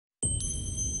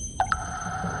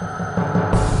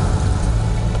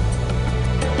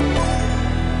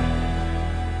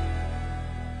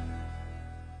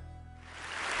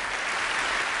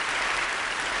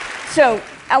So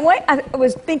I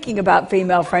was thinking about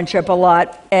female friendship a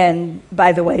lot, and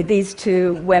by the way, these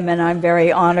two women, I'm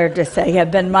very honored to say, have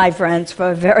been my friends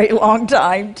for a very long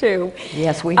time, too.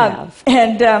 Yes, we have.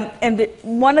 And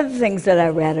one of the things that I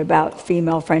read about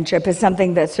female friendship is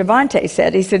something that Cervantes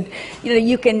said. He said, you know,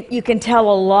 you can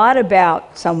tell a lot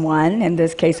about someone, in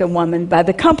this case a woman, by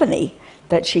the company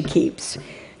that she keeps.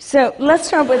 So let's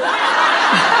start with...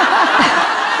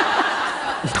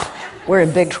 We're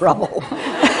in big trouble.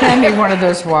 Hand me one of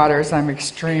those waters. I'm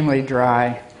extremely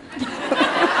dry.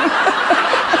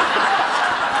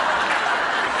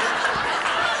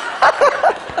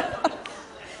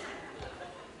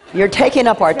 You're taking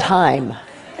up our time.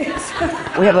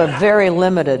 We have a very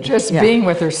limited... Just being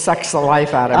with her sucks the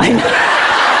life out of me.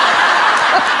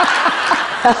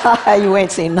 You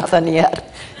ain't seen nothing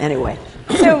yet. Anyway,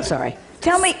 so, sorry.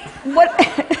 Tell me,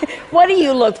 what do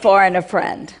you look for in a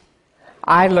friend?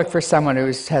 I look for someone who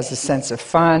has a sense of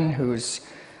fun, who's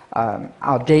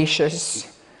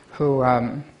audacious,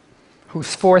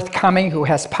 who's forthcoming, who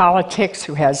has politics,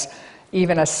 who has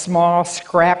even a small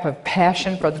scrap of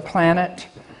passion for the planet,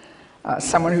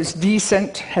 someone who's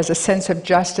decent, has a sense of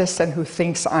justice, and who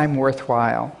thinks I'm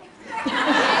worthwhile.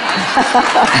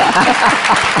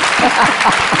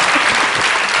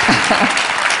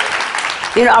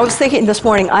 You know, I was thinking this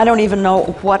morning, I don't even know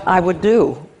what I would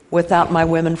do without my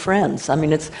women friends. I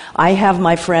mean, I have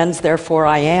my friends, therefore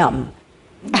I am.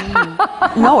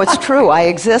 No, it's true. I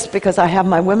exist because I have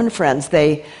my women friends.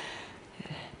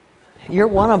 You're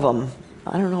one of them.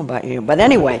 I don't know about you, but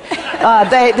anyway,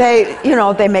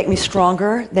 they make me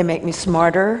stronger. They make me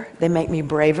smarter. They make me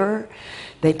braver.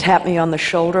 They tap me on the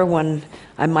shoulder when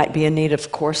I might be in need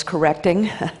of course correcting.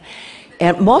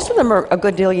 And most of them are a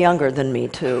good deal younger than me,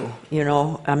 too. You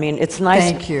know, I mean, it's nice.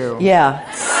 Thank you. Yeah.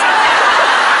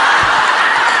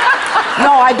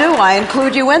 No, I do. I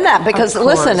include you in that because,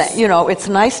 listen, you know, it's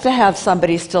nice to have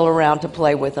somebody still around to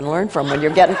play with and learn from when you're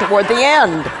getting toward the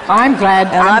end. I'm glad.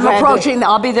 And I'm approaching.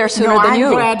 I'll be there sooner than you.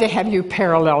 I'm glad to have you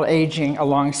parallel aging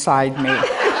alongside me.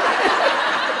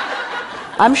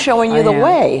 I'm showing you the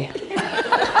way.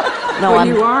 No, well,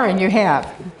 you are, and you have.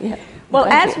 Yeah. Well,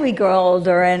 as we grow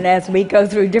older and as we go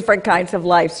through different kinds of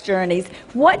life's journeys,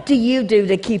 what do you do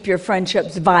to keep your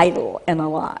friendships vital and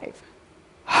alive?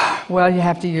 Well, you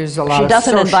have to use a lot of... She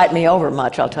doesn't invite me over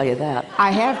much, I'll tell you that.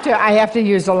 I have to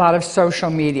use a lot of social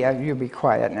media. You be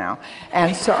quiet now.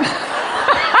 And so...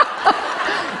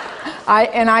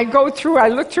 I look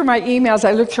through my emails,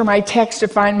 I look through my texts to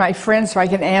find my friends so I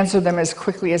can answer them as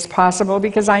quickly as possible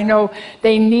because I know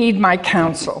they need my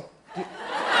counsel.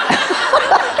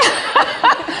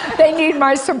 They need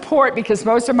my support because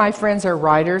most of my friends are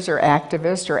writers or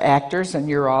activists or actors, and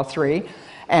you're all three,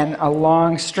 and a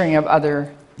long string of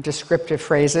other descriptive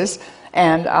phrases.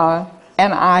 And I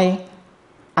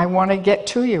want to get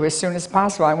to you as soon as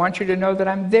possible. I want you to know that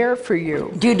I'm there for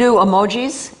you. Do you do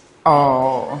emojis?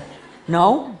 Oh.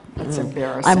 No? That's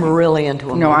embarrassing. I'm really into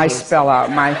emojis. No, I spell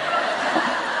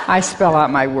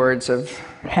out my words of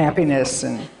happiness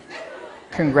and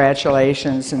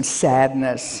congratulations and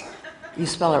sadness. You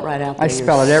spell it right out there. I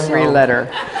spell it every letter.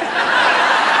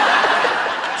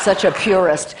 Such a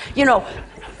purist. You know,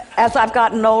 as I've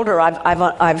gotten older,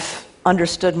 I've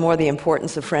understood more the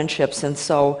importance of friendships, and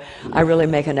so I really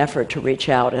make an effort to reach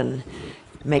out and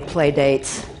make play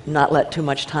dates, not let too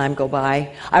much time go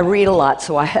by. I read a lot,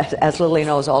 so as Lily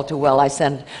knows all too well, I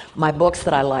send my books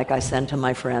that I like, I send to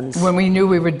my friends. When we knew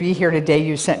we would be here today,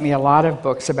 you sent me a lot of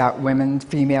books about women,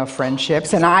 female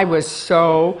friendships, and I was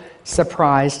so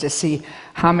surprised to see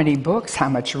how many books, how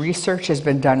much research has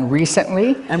been done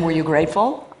recently. And were you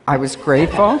grateful? I was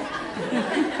grateful.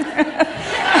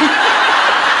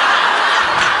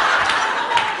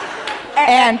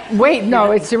 And wait,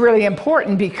 no, it's really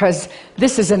important because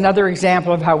this is another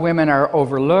example of how women are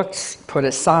overlooked, put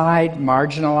aside,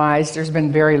 marginalized. There's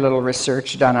been very little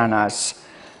research done on us,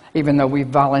 even though we've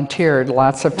volunteered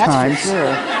lots of times.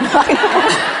 That's for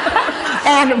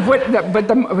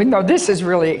sure. This is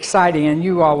really exciting, and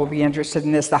you all will be interested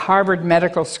in this. The Harvard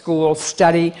Medical School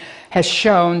study has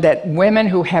shown that women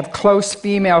who have close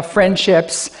female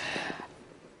friendships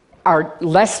are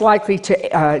less likely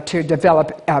to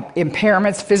develop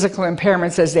impairments, physical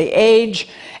impairments as they age,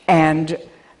 and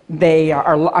they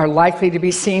are likely to be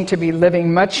seen to be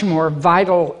living much more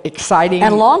vital, exciting,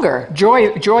 and longer,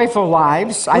 joyful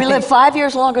lives. We live 5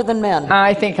 years longer than men.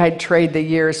 I think I'd trade the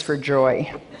years for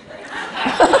joy.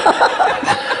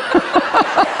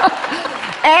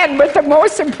 But the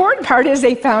most important part is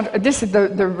they found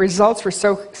the results were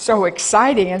so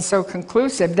exciting and so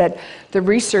conclusive that the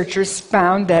researchers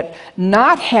found that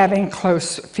not having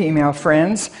close female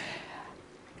friends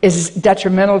is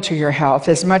detrimental to your health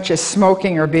as much as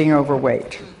smoking or being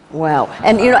overweight. Wow.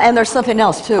 And and there's something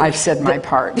else too. I've said my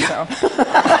part, so.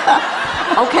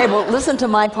 Okay, well, listen to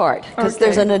my part, because Okay.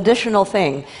 there's an additional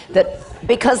thing that,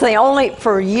 because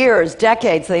for years,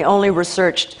 decades, they only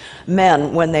researched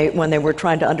men when they were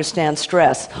trying to understand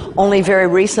stress. Only very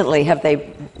recently have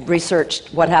they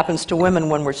researched what happens to women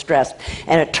when we're stressed.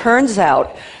 And it turns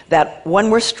out that when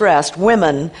we're stressed,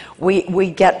 women,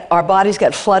 our bodies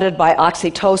get flooded by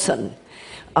oxytocin,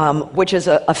 which is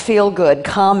a feel-good,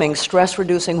 calming,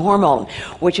 stress-reducing hormone,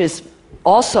 which is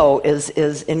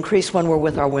increased when we're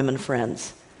with our women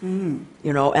friends. And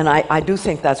I do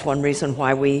think that's one reason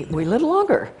why we live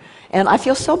longer. And I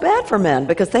feel so bad for men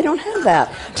because they don't have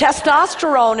that.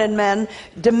 Testosterone in men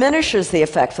diminishes the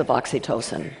effects of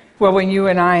oxytocin. Well, when you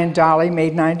and I and Dolly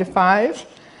made 9 to 5,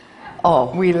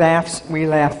 we laughed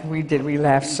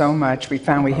so much. We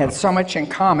found we had so much in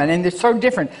common, and it's so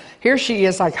different. Here she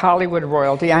is like Hollywood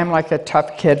royalty. I'm like a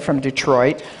tough kid from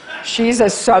Detroit. She's a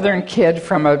southern kid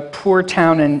from a poor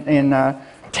town in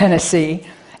Tennessee,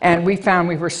 and we found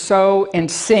we were so in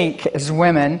sync as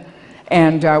women,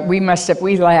 and we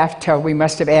laughed till we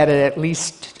must have added at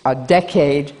least a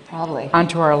decade Probably.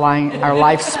 onto our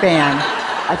lifespan.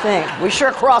 I think. We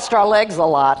sure crossed our legs a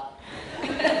lot. If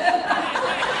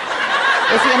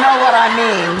you know what I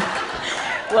mean.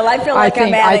 Well, I feel like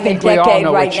I'm adding a decade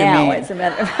right now. As a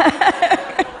matter of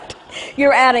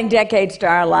You're adding decades to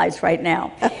our lives right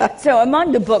now. So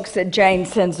among the books that Jane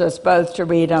sends us both to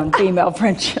read on female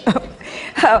friendship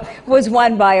was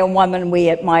one by a woman we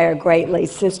admire greatly,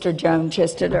 Sister Joan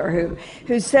Chistiter,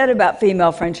 who said about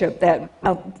female friendship that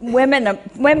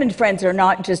women friends are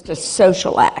not just a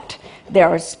social act,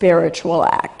 they're a spiritual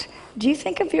act. Do you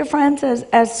think of your friends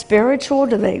as spiritual?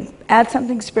 Do they add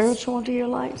something spiritual to your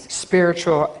lives?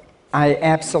 Spiritual, I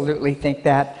absolutely think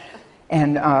that.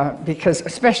 And because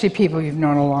especially people you've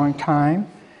known a long time,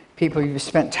 people you've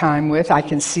spent time with, I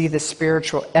can see the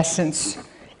spiritual essence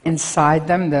inside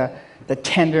them, the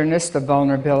tenderness, the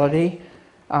vulnerability.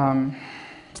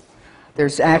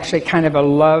 There's actually kind of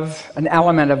an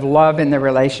element of love in the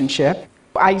relationship.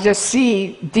 I just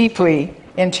see deeply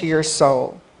into your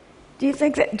soul. Do you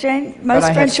think that, Jane,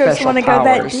 most friendships want to go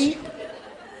that deep?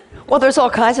 Well, there's all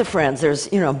kinds of friends. There's,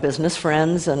 business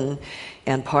friends and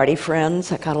party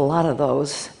friends. I got a lot of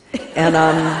those. But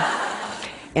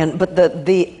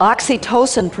the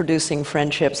oxytocin-producing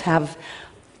friendships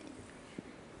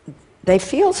they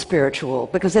feel spiritual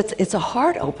because it's a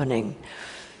heart opening,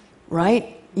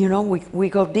 right? We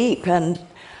go deep, and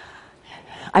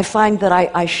I find that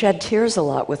I shed tears a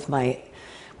lot with my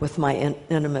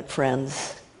intimate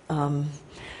friends.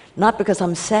 Not because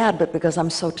I'm sad, but because I'm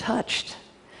so touched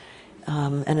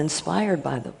and inspired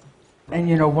by them. And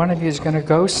one of you is going to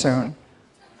go soon.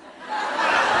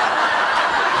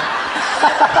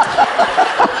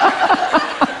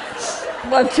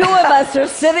 Well, two of us are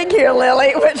sitting here,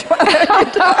 Lily. Which one are you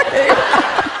talking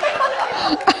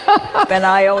about? And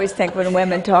I always think when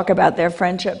women talk about their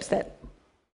friendships that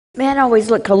men always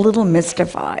look a little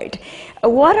mystified.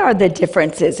 What are the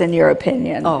differences, in your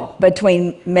opinion,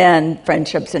 between men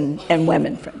friendships and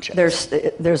women friendships?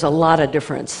 There's a lot of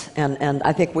difference, and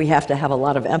I think we have to have a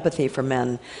lot of empathy for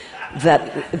men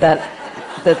that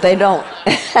they don't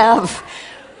have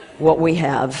what we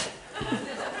have,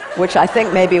 which I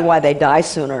think may be why they die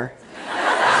sooner.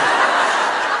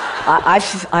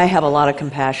 I have a lot of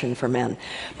compassion for men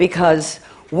because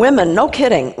women, no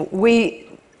kidding,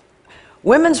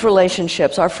 women's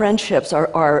relationships, our friendships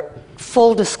are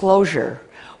full disclosure.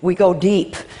 We go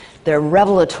deep. They're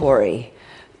revelatory.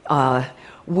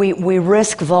 We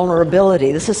risk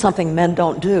vulnerability. This is something men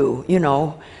don't do,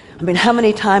 I mean, how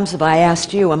many times have I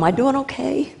asked you, am I doing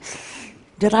okay?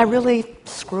 Did I really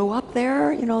screw up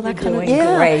there? That kind of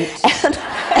thing. Great. But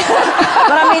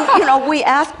I mean,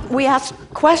 we ask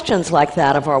questions like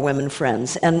that of our women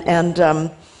friends, and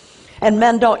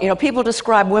men don't. People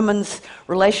describe women's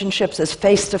relationships as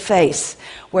face-to-face,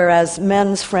 whereas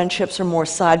men's friendships are more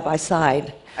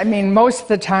side-by-side. I mean, most of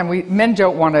the time, men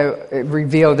don't want to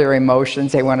reveal their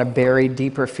emotions. They want to bury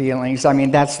deeper feelings. I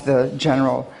mean, that's the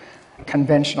general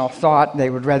conventional thought. They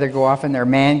would rather go off in their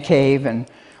man cave and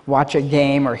watch a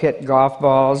game or hit golf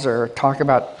balls or talk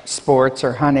about sports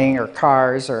or hunting or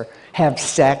cars or have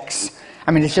sex.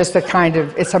 I mean, it's just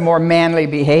it's a more manly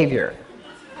behavior.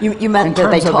 You meant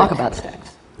that they talk about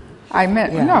sex? I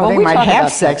meant, no, they might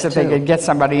have sex if they could get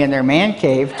somebody in their man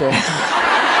cave to...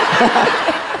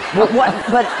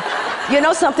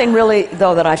 But something really,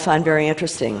 though, that I find very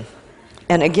interesting,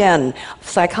 and again,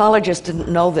 psychologists didn't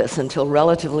know this until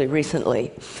relatively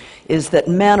recently, is that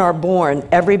men are born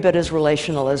every bit as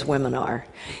relational as women are.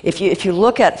 If you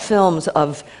look at films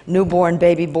of newborn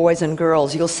baby boys and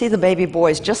girls, you'll see the baby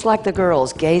boys, just like the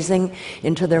girls, gazing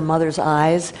into their mother's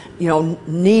eyes,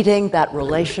 needing that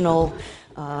relational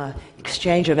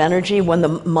exchange of energy. When the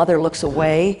mother looks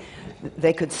away,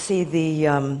 they could see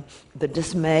the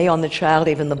dismay on the child.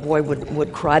 Even the boy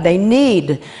would cry. They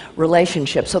need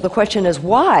relationships. So the question is,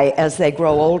 why, as they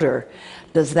grow older,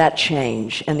 does that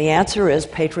change? And the answer is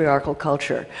patriarchal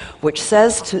culture, which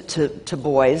says to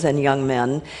boys and young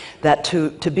men that to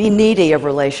be needy of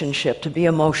relationship, to be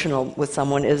emotional with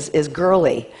someone is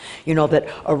girly. That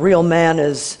a real man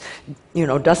is,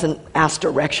 doesn't ask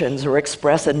directions or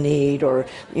express a need, or,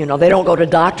 they don't go to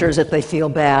doctors if they feel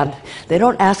bad. They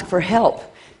don't ask for help.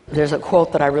 There's a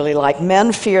quote that I really like: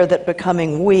 "Men fear that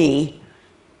becoming we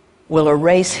will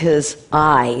erase his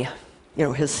I,"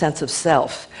 his sense of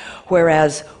self.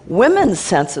 Whereas women's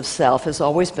sense of self has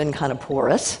always been kind of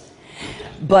porous,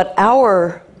 but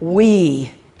our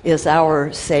we is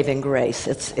our saving grace.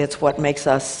 It's what makes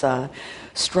us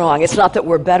strong. It's not that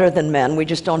we're better than men, we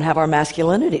just don't have our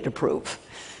masculinity to prove.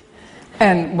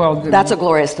 And that's a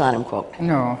Gloria Steinem quote.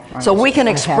 No. So we can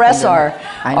express our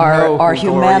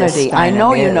humanity. I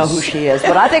know you know who she is,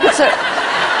 but I think it's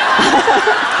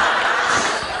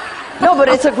No, but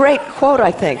it's a great quote,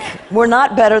 I think. We're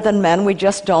not better than men, we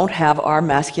just don't have our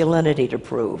masculinity to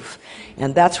prove.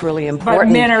 And that's really important.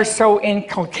 But men are so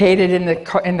inculcated in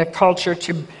the culture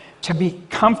to be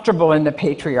comfortable in the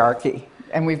patriarchy,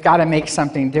 and we've got to make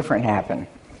something different happen.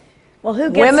 Well,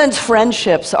 women's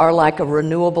friendships are like a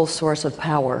renewable source of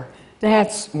power.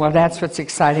 That's what's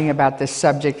exciting about this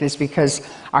subject, is because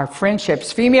our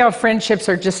friendships, female friendships,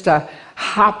 are just a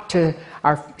hop to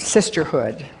our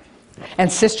sisterhood.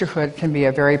 And sisterhood can be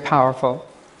a very powerful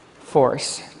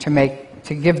force to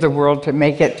give the world, to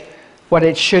make it what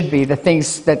it should be, the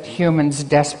things that humans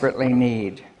desperately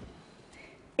need.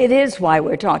 It is why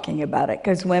we're talking about it,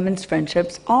 because women's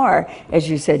friendships are, as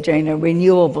you said, Jane, a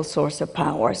renewable source of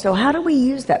power. So how do we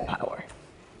use that power?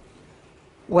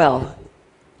 Well,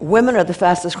 women are the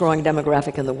fastest growing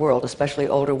demographic in the world, especially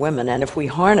older women. And if we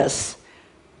harness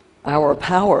our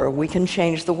power, we can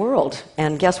change the world.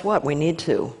 And guess what? We need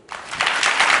to.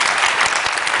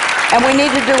 And we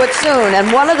need to do it soon.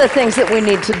 And one of the things that we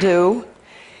need to do,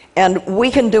 and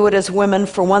we can do it as women,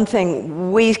 for one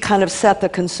thing, we kind of set the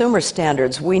consumer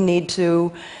standards. We need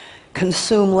to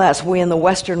consume less. We in the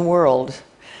Western world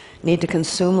need to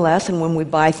consume less, and when we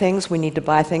buy things, we need to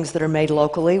buy things that are made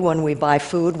locally. When we buy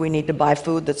food, we need to buy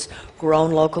food that's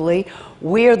grown locally.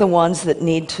 We are the ones that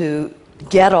need to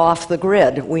get off the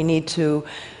grid. We need to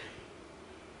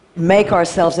make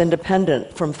ourselves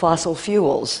independent from fossil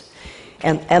fuels.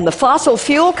 And the fossil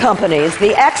fuel companies,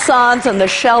 the Exxons and the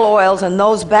Shell Oils and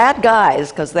those bad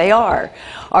guys, because they are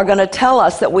going to tell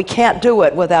us that we can't do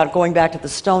it without going back to the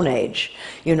Stone Age.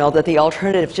 That the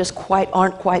alternatives just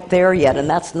aren't quite there yet, and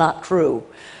that's not true.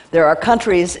 There are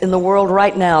countries in the world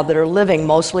right now that are living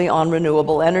mostly on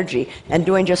renewable energy and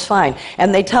doing just fine.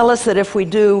 And they tell us that if we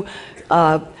do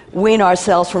wean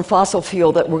ourselves from fossil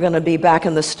fuel, that we're going to be back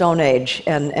in the Stone Age.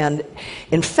 And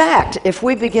in fact, if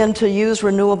we begin to use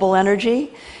renewable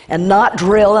energy and not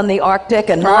drill in the Arctic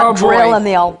and not drill in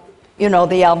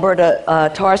the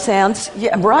Alberta tar sands,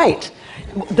 yeah, right.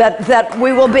 That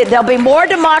we will be, there'll be more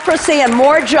democracy and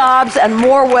more jobs and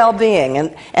more well-being,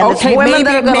 and it's women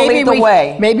that are going to lead the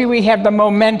way. Maybe we have the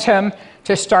momentum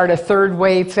to start a third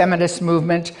wave feminist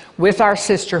movement with our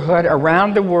sisterhood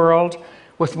around the world,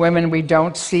 with women we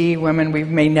don't see, women we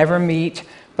may never meet,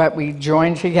 but we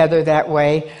join together that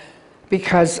way.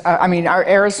 Because, our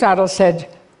Aristotle said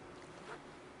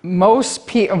most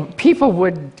people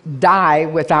would die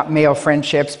without male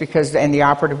friendships, and the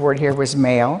operative word here was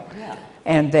male. Yeah.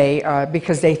 And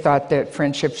because they thought that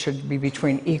friendship should be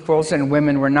between equals, and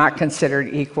women were not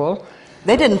considered equal.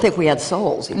 They didn't think we had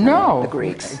souls, even the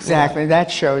Greeks. Exactly. Yeah. That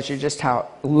shows you just how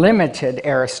limited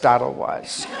Aristotle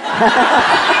was.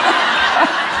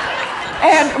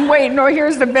 And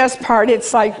here's the best part.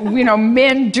 It's like,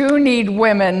 men do need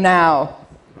women now.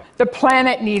 The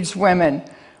planet needs women.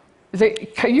 The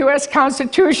U.S.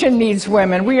 Constitution needs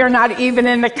women. We are not even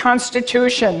in the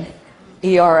Constitution.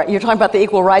 You're talking about the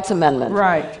Equal Rights Amendment.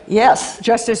 Right. Yes.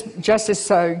 Justice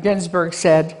Ginsburg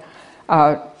said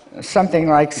something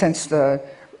like, since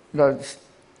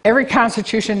every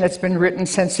constitution that's been written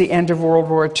since the end of World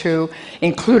War II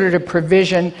included a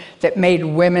provision that made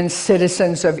women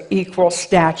citizens of equal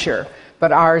stature,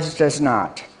 but ours does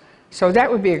not. So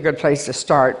that would be a good place to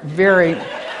start. Very,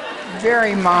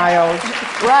 very mild.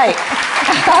 Right.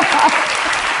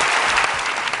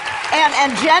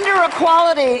 And gender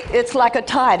equality, it's like a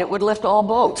tide. It would lift all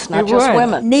boats, not It just would.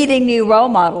 women. Needing new role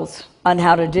models on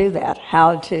how to do that,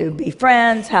 how to be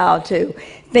friends, how to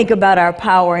think about our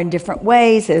power in different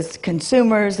ways as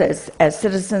consumers, as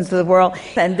citizens of the world.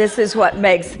 And this is what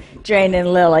makes Jane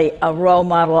and Lily a role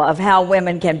model of how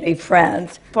women can be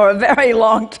friends for a very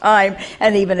long time,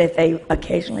 and even if they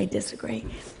occasionally disagree.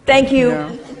 Thank you.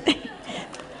 Yeah.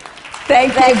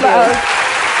 Thank you both.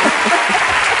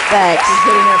 Thanks.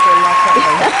 Getting up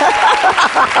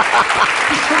reluctantly.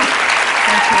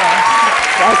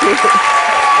 Thank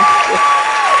you.